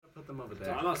them over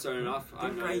there. I'm not starting off.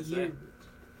 I'm not right here.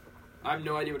 I have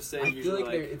no idea what to say. I feel Usually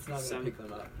like it's not going to pick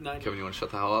them up. Kevin, you want to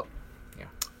shut the hell up? Yeah.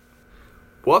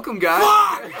 Welcome, guys.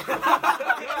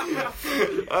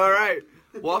 All right.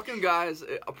 Welcome, guys.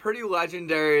 A pretty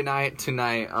legendary night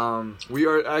tonight. We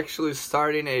are actually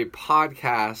starting a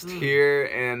podcast here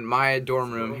in my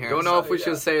dorm room here. Don't know if we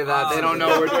should say that. They don't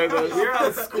know we're doing this. We're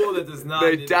at a school that does not.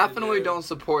 They definitely don't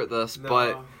support this,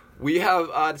 but we have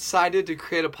decided to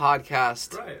create a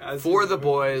podcast for the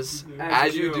boys,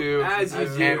 as you do,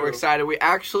 and we're excited. We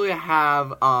actually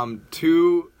have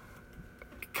two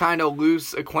kind of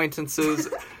loose acquaintances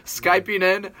Skyping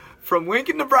in from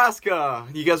Lincoln, Nebraska.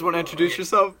 You guys want to introduce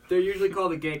yourself? They're usually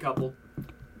called a gay couple.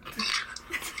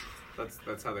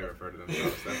 That's how they refer to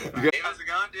themselves. How's it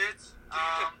going, dudes?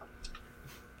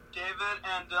 David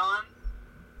and Dylan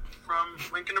from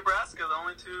Lincoln, Nebraska. The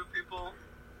only two people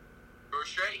who are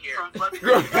straight here. From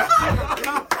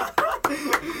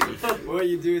What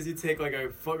you do is you take like a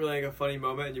funny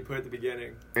moment and you put it at the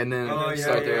beginning. And then Oh, yeah,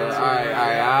 start there.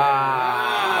 yeah.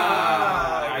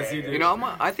 As you do. You know,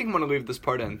 I think I'm going to leave this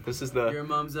part in. This is the... Your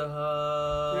mom's a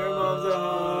hoe. Your mom's a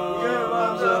hoe. Your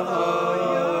mom's a hoe.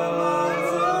 Your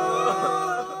mom's a hoe.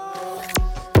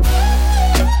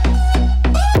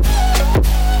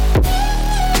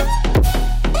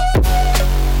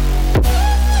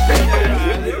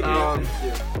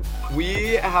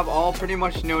 We have all pretty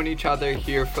much known each other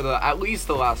here for at least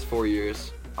the last 4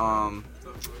 years.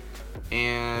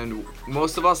 And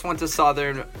most of us went to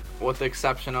Southern, with the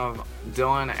exception of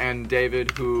Dylan and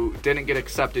David, who didn't get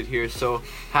accepted here, so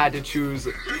had to choose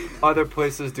other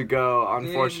places to go,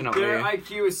 unfortunately. Their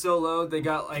IQ is so low, they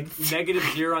got like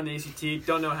 -0 on the ACT.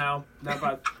 Don't know how. Not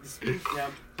bad. Yeah.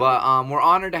 But we're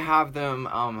honored to have them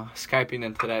Skyping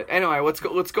in today. Anyway,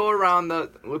 let's go around the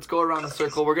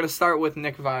circle. We're gonna start with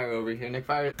Nick Vire over here. Nick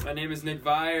Vire. My name is Nick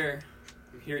Vire.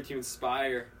 I'm here to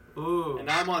inspire. Ooh. And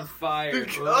I'm on fire.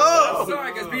 Oh!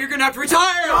 Sorry guys, but you're gonna have to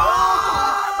retire!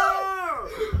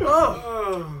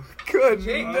 Oh! Good.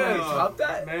 Jake Miller, top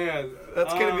that? Man.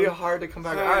 That's gonna be hard to come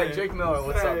back. All right, Jake Miller,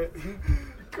 what's up?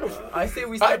 I say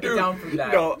we step it down from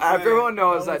that. No, everyone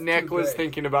knows that was Nick too was good.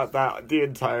 thinking about that the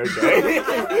entire day.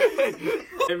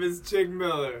 My name is Jake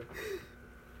Miller.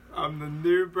 I'm the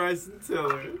new Bryson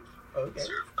Tiller. Okay.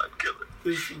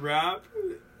 This rap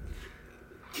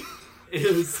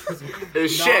is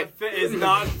Shit. is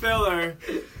not filler.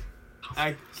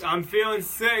 I'm feeling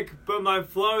sick, but my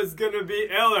flow is gonna be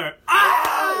iller.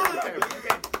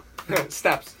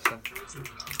 Steps.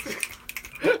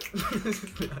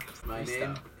 My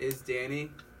name is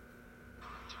Danny.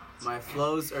 My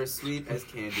flows are sweet as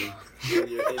candy. You're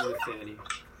in the fanny.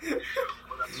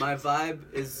 My vibe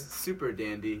is super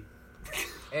dandy.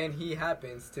 And he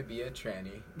happens to be a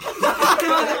tranny.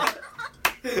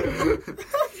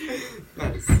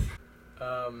 Nice.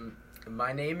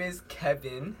 My name is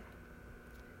Kevin.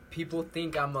 People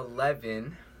think I'm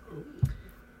 11.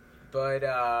 But,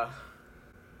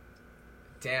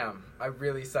 damn, I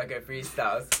really suck at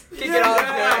freestyles. Kick it off,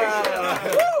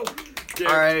 man. Woo!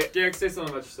 All right. Derek, say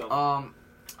something about yourself.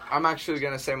 I'm actually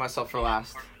gonna say myself for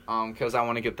last, because I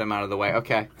want to get them out of the way.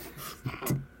 Okay.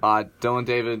 Dylan,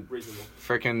 David, Reasonable.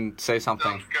 frickin' say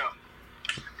something. Let's go.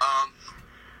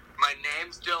 My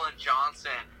name's Dylan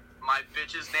Johnson. My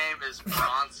bitch's name is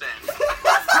Bronson.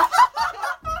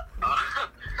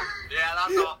 Yeah,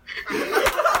 that's all.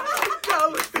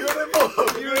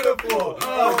 Beautiful.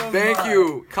 Thank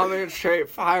you. Coming straight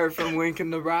fire from Lincoln,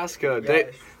 Nebraska.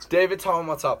 Yes. David, tell him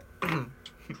what's up. Go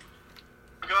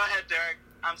ahead, Derek.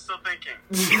 I'm still thinking.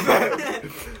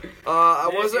 I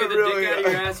If wasn't you get the really. dick out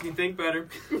of your ass, you think better.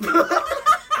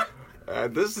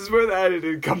 This is where the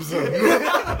editing comes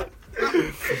in.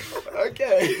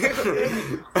 Okay.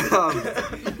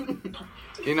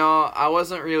 You know, I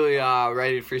wasn't really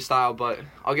ready to freestyle, but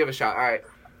I'll give it a shot. All right.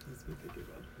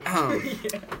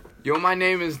 Yo, my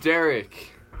name is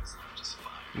Derek.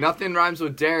 Nothing rhymes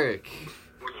with Derek.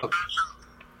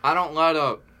 I don't let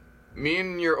up. Me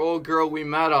and your old girl, we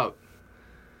met up.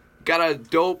 Got a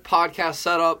dope podcast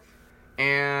set up,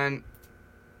 and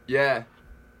yeah.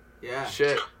 Yeah.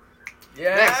 Shit.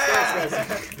 Yeah.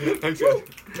 Next. All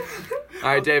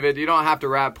right, David, you don't have to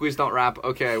rap. Please don't rap.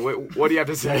 Okay, what do you have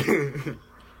to say?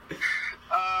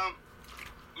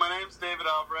 My name's David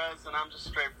Alvarez, and I'm just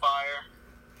straight fire.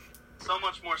 So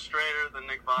much more straighter than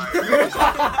Nick Vire.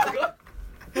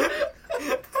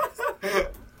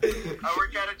 I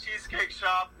work at a cheesecake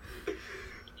shop.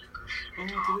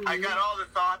 I got all the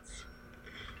thoughts.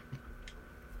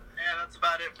 Yeah, that's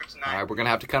about it for tonight. All right, we're going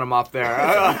to have to cut him off there.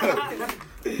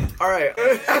 All right.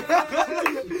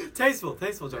 Tasteful,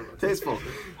 John. Tasteful.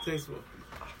 Tasteful.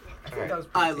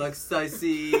 I look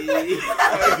spicy.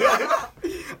 I'd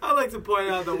like to point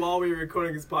out that while we were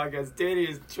recording this podcast, Danny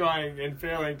is trying and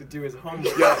failing to do his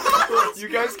homework. Yeah. You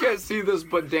guys can't see this,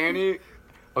 but Danny.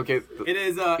 Okay. It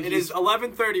is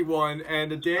 11:31,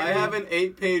 and Danny. I have an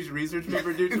 8-page research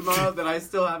paper due tomorrow that I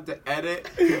still have to edit.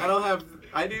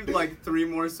 I need like 3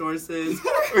 more sources,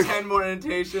 10 more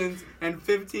annotations, and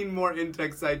 15 more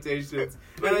in-text citations.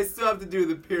 And I still have to do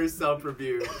the peer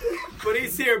self-review. But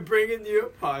he's here bringing you a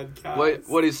podcast.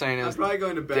 What he's saying is I'm probably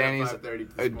going to bed Danny's at 5:30 a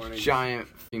this morning. giant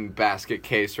f***ing basket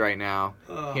case right now.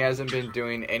 He hasn't been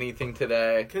doing anything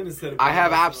today. Couldn't have said it I better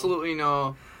have myself. absolutely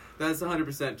no. That's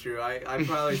 100% true. I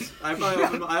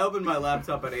opened my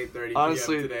laptop at 8:30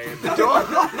 Honestly, p.m. today.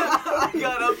 I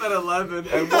got up at 11.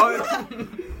 And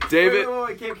what? David.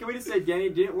 Wait. Can we just say, Danny,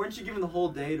 weren't you given the whole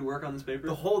day to work on this paper?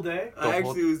 The whole day? I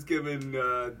actually was given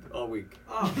all week.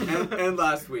 Oh. And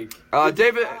last week.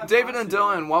 David and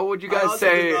Dylan, what would you I guys also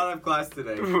say? did not have class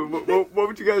today. what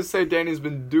would you guys say Danny's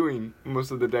been doing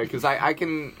most of the day? Because I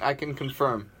can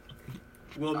confirm.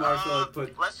 Will Marshall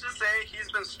put... Let's just say he's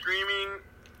been streaming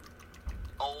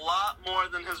a lot more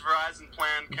than his Verizon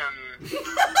plan can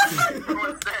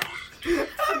withstand.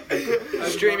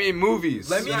 Streaming movies.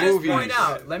 Let me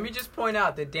just point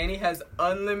out that Danny has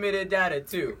unlimited data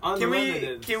too.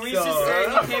 Unlimited. Can we just say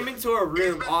he came into our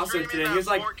room also today? He was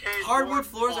like, hardwood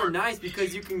floors are nice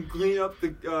because you can clean up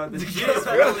the shit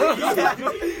really easy.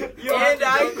 And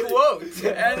I quote.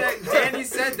 And Danny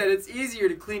said that it's easier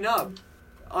to clean up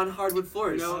on hardwood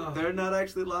floors. No, they're not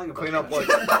actually lying about Clean that. up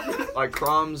what? Like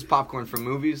crumbs, popcorn from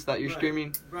movies that you're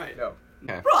streaming? Right. No.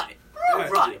 Okay.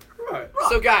 Right.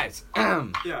 So guys,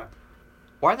 Yeah.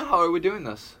 why the hell are we doing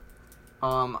this?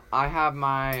 I have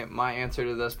my answer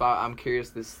to this, but I'm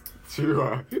curious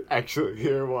to actually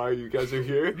hear why you guys are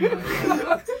here.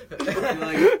 I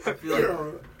feel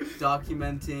like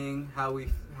documenting how we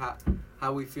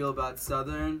feel about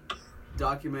Southern,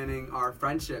 documenting our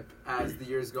friendship as the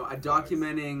years go,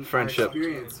 documenting Friendship. our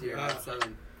experience here at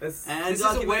Southern, and this is a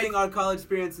documenting way- our college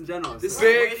experience in general. This So- is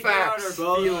a Big way to get out facts.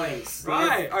 our feelings.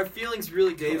 Right. Our feelings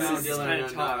really came David out and this Dylan kind are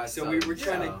of not talk, so so- we were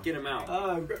trying so- to get them out.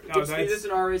 Oh, This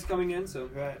and RA's coming in, so.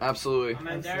 Right. Absolutely. I'm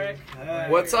at Derek. Hey.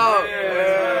 What's up?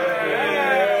 Hey.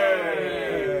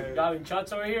 Calling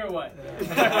shots over here or what?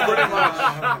 Pretty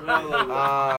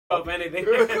much. Of anything.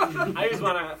 I just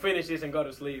want to finish this and go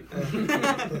to sleep.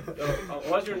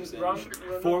 What's your wrong?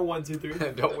 4, 1, 2, 3.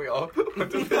 Don't we all?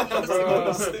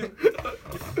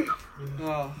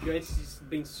 It's just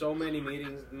been so many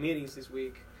meetings this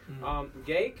week.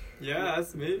 Gake? Yeah,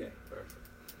 that's me. Okay, perfect.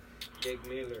 Gake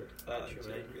Miller. That's you, man.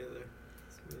 Jake Miller.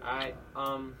 Alright,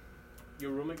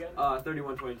 your room again?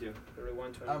 3122.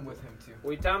 3120. I'm with him too.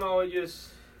 With time,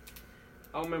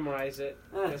 I'll memorize it.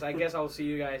 Because I guess I'll see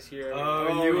you guys here.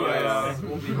 Oh, you yeah. will.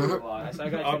 We'll be here a lot. So I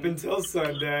got Up until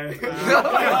Sunday.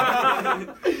 Up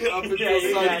until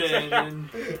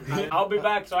Sunday. I'll be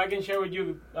back so I can share with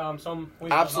you some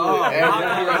wisdom. Absolutely. Oh,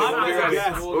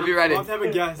 And we'll be ready. We'll have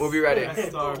a guest. We'll be ready.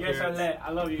 Guest star Yes, appearance.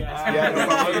 I love you guys. Yeah, no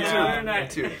problem. Yeah. Me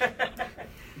too. Good night. Me too.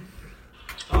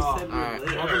 Alright.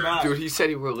 Welcome back. Dude, he said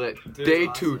he were lit. Dude, Day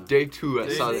awesome. two at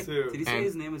Day Southern. two. Did he say And-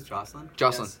 his name was Jocelyn?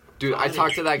 Jocelyn. Yes. Dude, I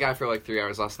talked to that guy for like 3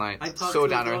 hours last night. I talked So to a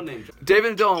down girl there. named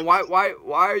David and Dylan, why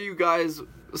are you guys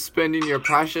spending your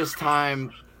precious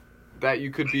time that you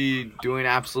could be doing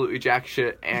absolutely jack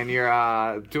shit and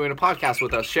you're doing a podcast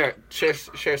with us? Share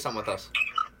some with us.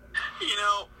 You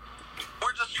know,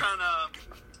 we're just trying to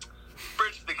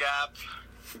bridge the gap.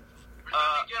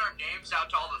 Get our names out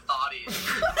to all the thotties.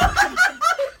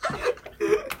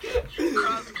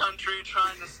 Cross country,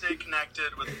 trying to stay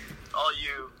connected with all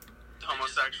you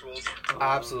homosexuals.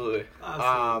 Absolutely.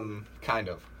 Absolutely. Kind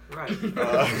of. Right.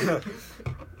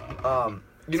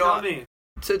 You Tell know, me.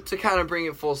 to kind of bring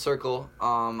it full circle,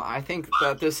 I think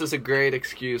that this is a great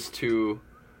excuse to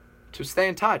stay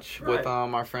in touch with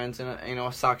our friends, and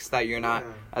it sucks that you're not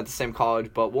at the same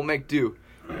college, but we'll make do.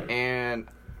 And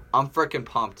I'm freaking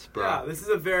pumped, bro. Yeah, this is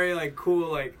a very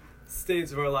cool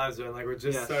stage of our lives, right? Like we're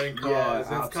just starting college.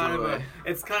 Yeah,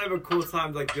 it's kind of a cool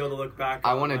time to be able to look back.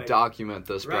 I on, want to document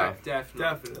this, bro. Right,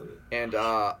 Definitely. And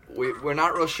we're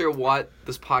not real sure what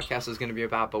this podcast is going to be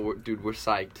about, but we're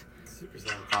psyched. Super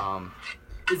excited.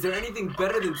 Is there anything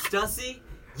better than Stussy?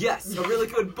 Yes, a really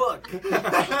good book.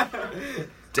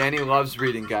 Danny loves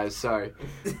reading, guys. Sorry.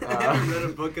 I read a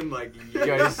book in You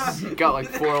guys got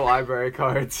 4 library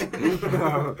cards.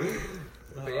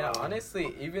 But yeah,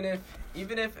 honestly, even if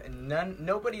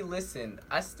nobody listened,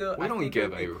 I don't think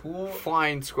give it'd be a cool.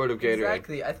 flying squirt of Gatorade.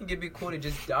 Exactly, I think it'd be cool to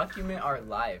just document our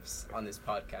lives on this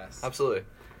podcast. Absolutely.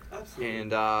 Absolutely.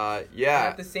 And And yeah,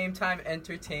 at the same time,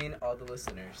 entertain all the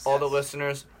listeners. all the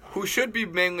listeners. who should be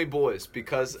mainly boys,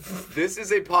 because this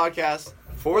is a podcast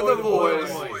for the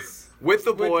boys. With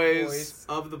the boys.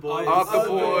 Of the boys. Of the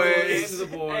boys. And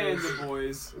the boys. And the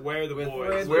boys. Where the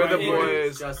boys. Where the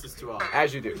boys. Justice to all.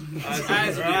 As you do.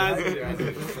 As you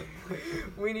do.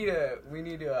 We need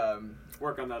to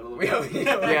Work on that a little bit.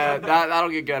 Yeah, that'll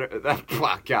get better.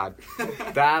 Oh, God.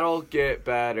 That'll get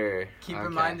better. keep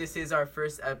in mind this is our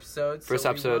first episode. First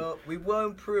episode. We will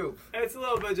improve. It's a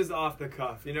little bit just off the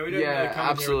cuff, you know. We don't Yeah, really come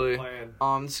absolutely. here with a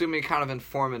plan. It's gonna be kind of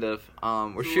informative.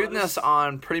 We're shooting this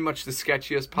on pretty much the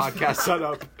sketchiest podcast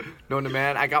setup known to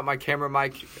man. I got my camera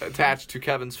mic attached to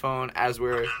Kevin's phone as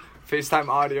we're FaceTime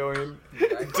audioing.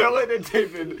 Dylan and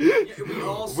David.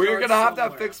 We're gonna have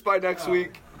that fixed by next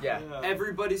week. Yeah.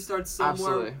 Everybody starts somewhere.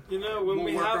 Absolutely. You know, when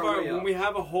we have when we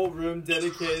have a whole room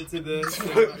dedicated to this,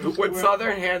 When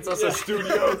Southern hands us a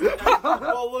studio.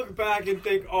 we'll look back and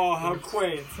think, oh, how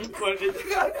quaint. But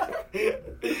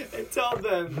until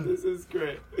then, this is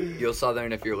great. Yo,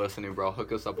 Southern, if you're listening, bro,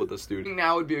 hook us up with a studio.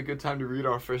 Now would be a good time to read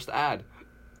our first ad.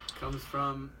 Comes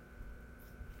from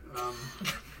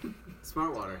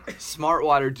Smart Water. Smart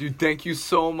Water, dude, thank you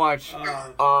so much.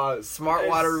 Smart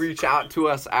Water reached out to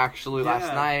us actually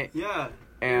last night. Yeah.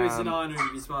 And It was an honor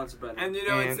to be sponsored by them. And you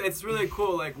know, it's really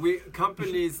cool. Like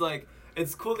companies like.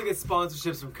 It's cool to get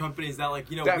sponsorships from companies that, like,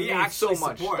 you know, that we means actually so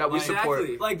much support. that we like, support.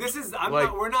 Exactly. Like, this is,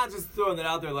 we're not just throwing it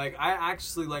out there. Like, I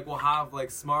actually, like, will have, like,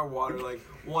 Smart Water, like,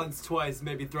 once, twice,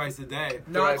 maybe thrice a day.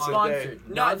 Not Thrice a sponsored.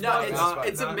 No, Not no, sponsored.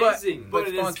 it's amazing. But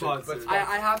it is sponsored, sponsored. but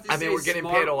I have to say, I mean, we're getting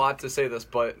paid a lot to say this,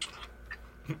 but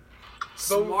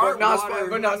Smart Water.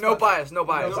 no bias, no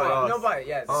bias. Nobody,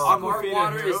 yes. Smart Aquafina,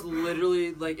 Water who? is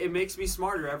literally, like, it makes me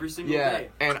smarter every single Yeah, day.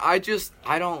 and I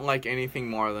don't like anything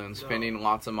more than spending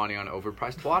lots of money on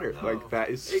overpriced water. No. Like, that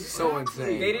is so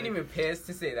insane. They didn't even pay us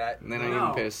to say that. And then I didn't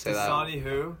even pay us to say that. Dasani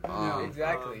who?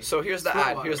 Exactly. So here's the Smart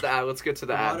ad. water. Here's the ad. Let's get to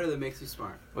the Water ad. that makes you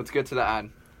smart. Let's get to the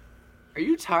ad. Are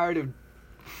you tired of?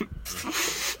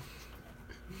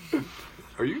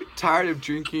 Are you tired of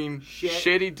drinking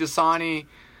shitty Dasani?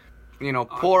 You know,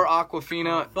 poor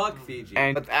Aquafina. Fuck Fiji.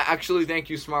 And actually, thank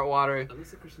you, Smart Water. At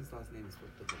least the Christian's last name is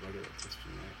with the regular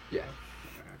Christian, right?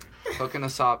 Yeah. Hooking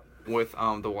us up with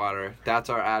the water. That's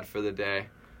our ad for the day.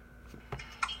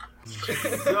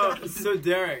 So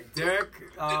Derek, There's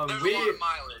a lot of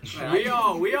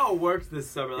mileage. we all worked this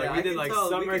summer. Like, Yeah, we I did can like tell-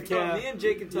 summer we can tell- camp. Me and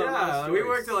Jake can tell. Yeah, our we stories.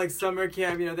 worked at like summer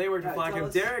camp. You know, they worked at fly tell camp.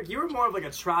 us. Derek, you were more of like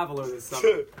a traveler this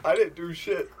summer. I didn't do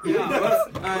shit. Yeah.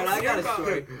 Alright, I got a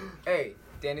story. Hey,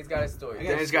 Danny's got a story.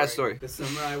 Danny's got a story. This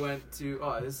summer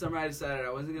this summer I decided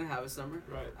I wasn't gonna have a summer.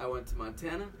 Right. I went to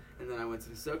Montana, and then I went to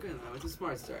Nesoka, and then I went to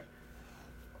Smart Start.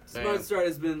 Damn. Smart Start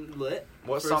has been lit.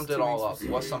 What First summed it 2 all weeks up? was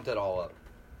What scary. summed it all up?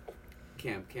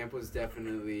 Camp was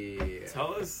definitely.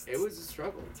 Tell us. It was a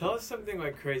struggle. Tell us something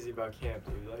like crazy about camp,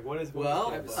 dude. Like, what is? Well,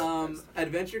 camp like?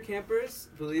 adventure campers,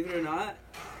 believe it or not,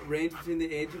 range between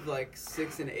the age of like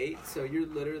 6 and 8. So you're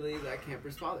literally that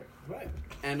camper's father. Right.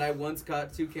 And I once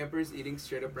caught 2 campers eating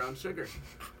straight up brown sugar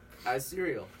as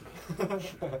cereal.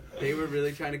 They were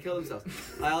really trying to kill themselves.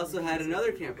 I also had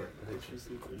another camper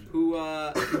who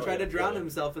tried to drown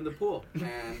himself in the pool.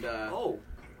 And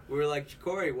we were like,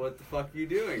 Corey, what the fuck are you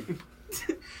doing?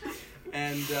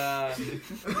 and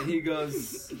he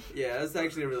goes, yeah, that's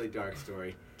actually a really dark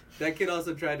story. That kid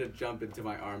also tried to jump into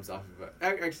my arms off of it.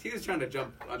 Actually, he was trying to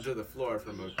jump onto the floor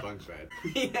from a bunk bed.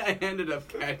 I ended up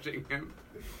catching him.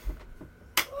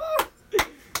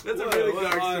 That's a really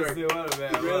dark story. What a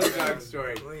man. Really dark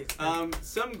story.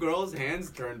 Some girl's hands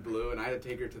turned blue, and I had to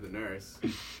take her to the nurse.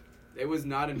 It was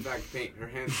not, in fact, paint. Her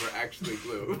hands were actually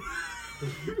blue.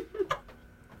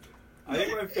 I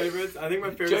think my favorite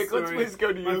Jake, story. let's please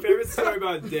go to you. My favorite story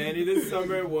about Danny this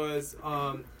summer was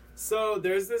so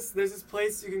there's this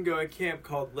place you can go at camp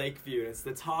called Lakeview. It's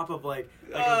the top of like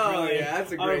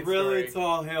that's a great really story.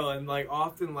 tall hill, and like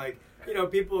often like, you know,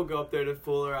 people will go up there to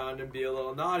fool around and be a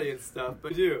little naughty and stuff,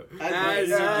 but you do. As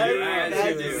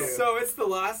you do. So it's the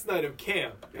last night of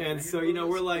camp, and so, you know,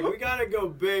 we're like, we gotta go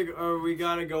big or we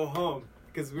gotta go home,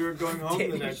 because we were going home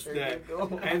the next day.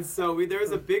 And so there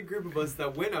was a big group of us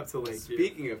that went up to Lakeview.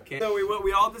 Speaking of camp. So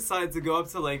we all decided to go up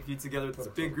to Lakeview together with this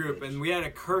big group, and we had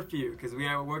a curfew because we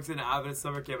worked in an Adventist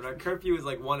summer camp, and our curfew was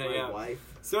like 1 a.m. wife.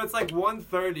 So it's like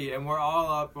 1:30, and we're all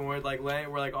up, and we're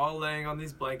all laying on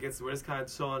these blankets. We're just kind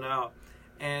of chilling out,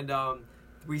 and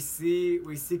we see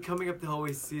coming up the hill.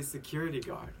 We see a security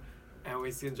guard, and we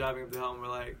see him driving up the hill, and we're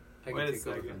like, wait a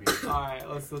second. All right,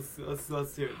 let's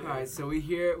do it. All right, so we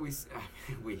hear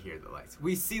the lights.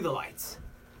 We see the lights,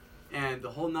 and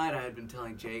the whole night I had been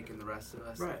telling Jake and the rest of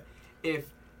us, Right. If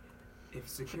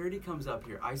security comes up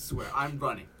here, I swear I'm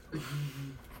running.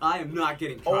 I am not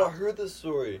getting caught. heard this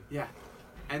story. Yeah.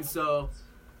 And so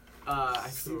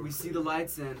we see the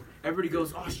lights and everybody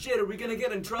goes, oh shit, are we gonna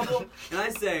get in trouble? And I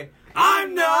say,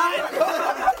 I'm not!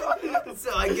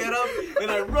 So I get up and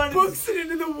I books it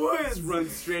into the woods. Run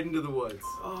straight into the woods.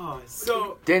 Oh,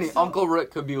 so Danny, Uncle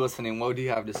Rick could be listening. What do you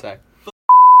have to say?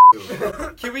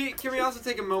 Can we also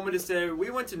take a moment to say we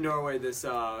went to Norway this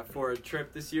for a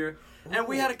trip this year, and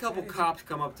we had a couple cops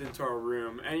come up into our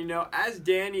room, and you know, as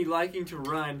Danny liking to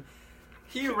run,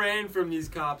 he ran from these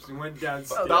cops and went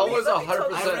downstairs. That was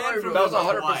 100%. That was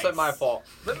 100% my fault.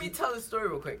 Let me tell the story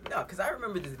real quick. No, because I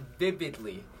remember this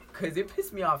vividly. Because it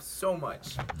pissed me off so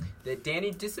much that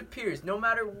Danny disappears no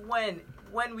matter when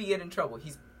we get in trouble.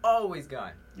 He's always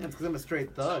gone. Yeah, it's because I'm a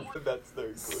straight thug. That's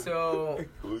their clue. So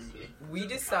we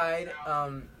decide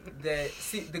that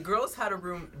the girls had a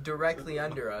room directly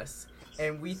under us,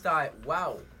 and we thought,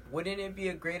 wow, wouldn't it be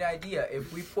a great idea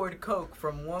if we poured Coke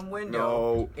from one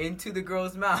window into the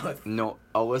girl's mouth? No,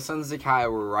 Alyssa and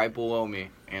Zakiah were right below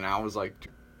me, and I was like,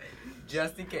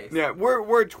 just in case. Yeah,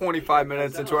 we're 25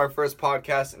 minutes into our first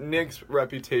podcast. Nick's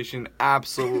reputation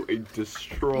absolutely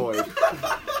destroyed.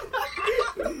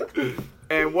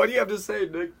 And what do you have to say,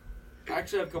 Nick? I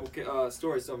actually have a couple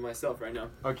stories of myself right now.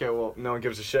 Okay, well, no one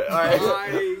gives a shit. All right.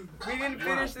 We didn't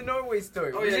finish the Norway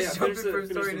story. Oh, we yeah, just jumping from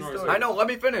story to story. I know, let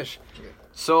me finish.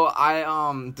 So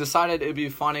I decided it'd be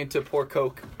funny to pour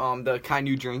Coke, the kind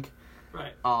you drink.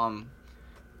 Right.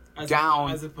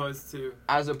 Down as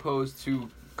opposed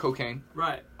to cocaine.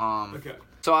 Right. Okay.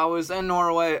 So I was in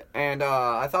Norway, and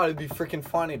I thought it'd be freaking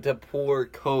funny to pour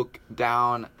Coke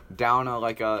down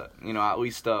at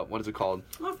least what is it called?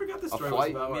 Oh, I forgot the story.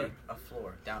 Flight?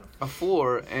 A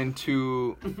floor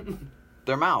into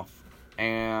their mouth,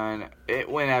 and it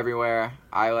went everywhere.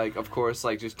 I of course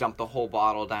just dumped the whole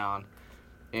bottle down,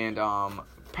 and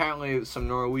apparently some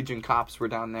Norwegian cops were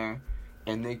down there,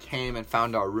 and they came and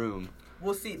found our room.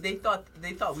 Well, see, they thought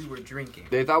we were drinking.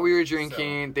 They thought we were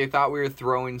drinking. So. They thought we were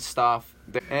throwing stuff.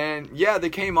 And yeah, they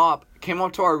came up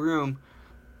to our room.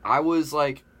 I was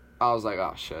like,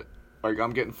 oh shit.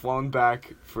 I'm getting flown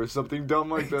back for something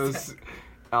dumb like this.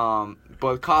 But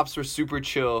the cops were super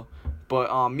chill.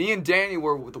 But me and Danny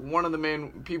were one of the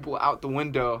main people out the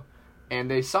window,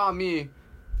 and they saw me,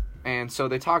 and so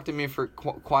they talked to me for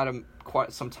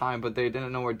quite some time, but they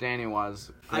didn't know where Danny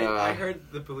was. I heard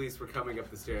the police were coming up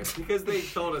the stairs because they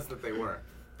told us that they were.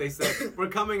 They said, we're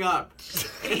coming up.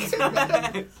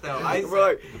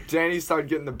 Right. Danny started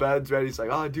getting the beds ready. He's like,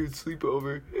 oh, dude, sleep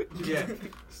over. Yeah.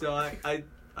 So I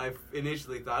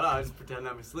initially thought, I'll just pretend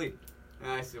I'm asleep. And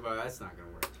I said, well, that's not going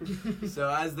to work. So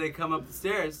as they come up the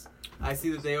stairs, I see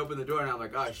that they open the door, and I'm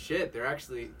like, oh, shit, they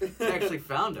actually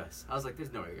found us. I was like,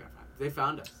 there's no way they're going to find us. They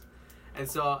found us. And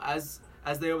so as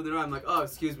they open the door, I'm like, oh,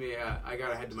 excuse me, I got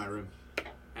to head to my room.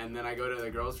 And then I go to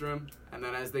the girls' room, and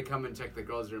then as they come and check the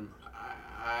girls' room,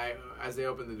 as they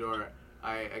open the door,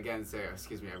 I again say,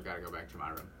 excuse me, I've got to go back to my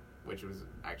room, which was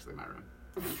actually my room.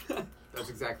 That's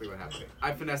exactly what happened.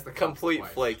 I finessed the complete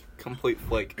twice.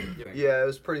 flake. Yeah, it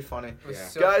was pretty funny.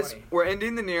 So guys, funny. we're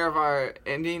ending the near of our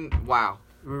ending. Wow,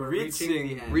 We're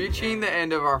reaching the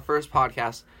end of our first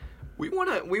podcast. We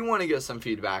want to get some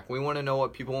feedback. We want to know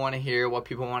what people want to hear, what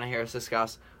people want to hear us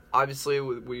discuss. Obviously,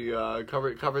 we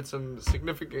covered some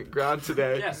significant ground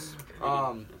today. Yes.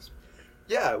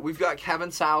 Yeah, we've got Kevin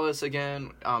Salas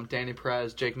again, Danny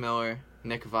Perez, Jake Miller,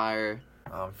 Nick Vire,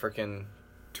 freaking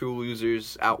two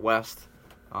losers out west,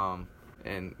 and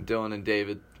Dylan and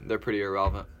David. They're pretty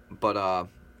irrelevant, but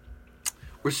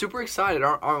we're super excited,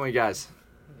 aren't we, guys?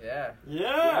 Yeah.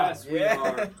 Yes, we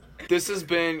are. This has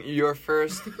been your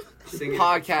first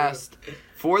podcast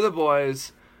for the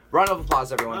boys. Round of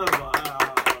applause, everyone.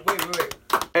 Wait.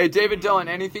 Hey, David, Dylan,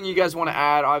 anything you guys want to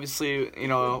add? Obviously,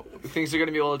 things are going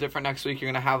to be a little different next week.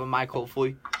 You're going to have a mic,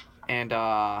 hopefully. And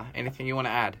anything you want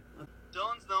to add?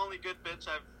 Dylan's the only good bitch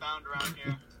I've found around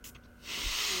here.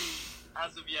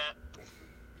 As of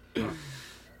yet.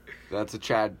 That's a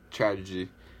tragedy.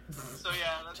 So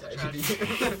yeah, that's a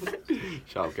tragedy.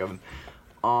 Shut up, Kevin.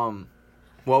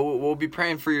 Well, we'll be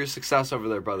praying for your success over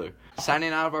there, brother.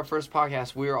 Signing out of our first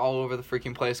podcast, we are all over the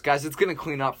freaking place. Guys, it's going to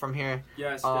clean up from here.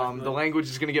 Yes, definitely. The language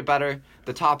is going to get better.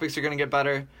 The topics are going to get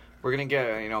better. We're going to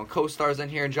get, co-stars in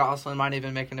here. Jocelyn might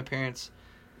even make an appearance.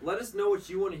 Let us know what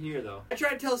you want to hear, though. I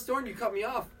tried to tell a story and you cut me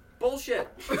off. Bullshit.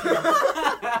 That's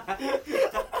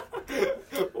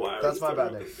my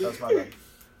bad, Nick. That's my bad.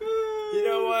 You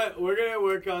know what? We're gonna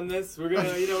work on this. We're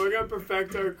gonna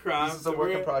perfect our craft. This is a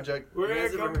working project. We're gonna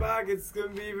come back. It's gonna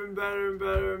be even better and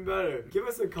better and better. Give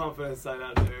us a confidence sign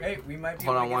out there. Hey, we might be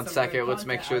Hold able on to one get second. Let's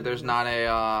make sure there's not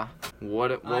a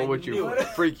what would you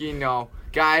freaking know,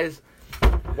 guys?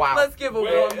 Wow. Let's give a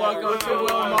warm welcome to Will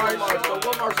Marshall.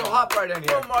 Will Marshall, hop right in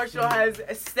here. Will Marshall has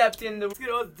stepped in the. Let's get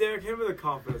on Derek. Hit him with a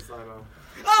confidence sign off.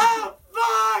 Oh,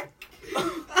 fuck!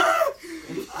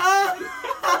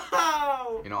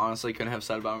 You know, honestly, couldn't have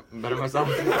said better myself.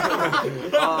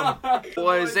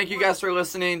 Boys, thank you guys for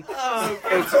listening.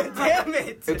 Damn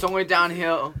it! It's only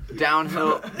downhill.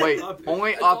 Wait,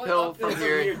 only uphill from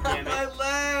here. My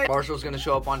leg! Marshall's gonna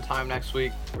show up on time next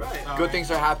week. Right. Good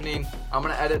things are happening. I'm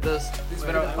gonna edit this. This has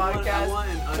been our podcast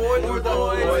for the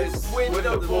boys, with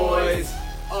the boys,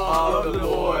 of the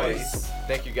boys.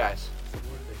 Thank you guys.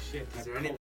 Is there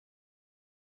any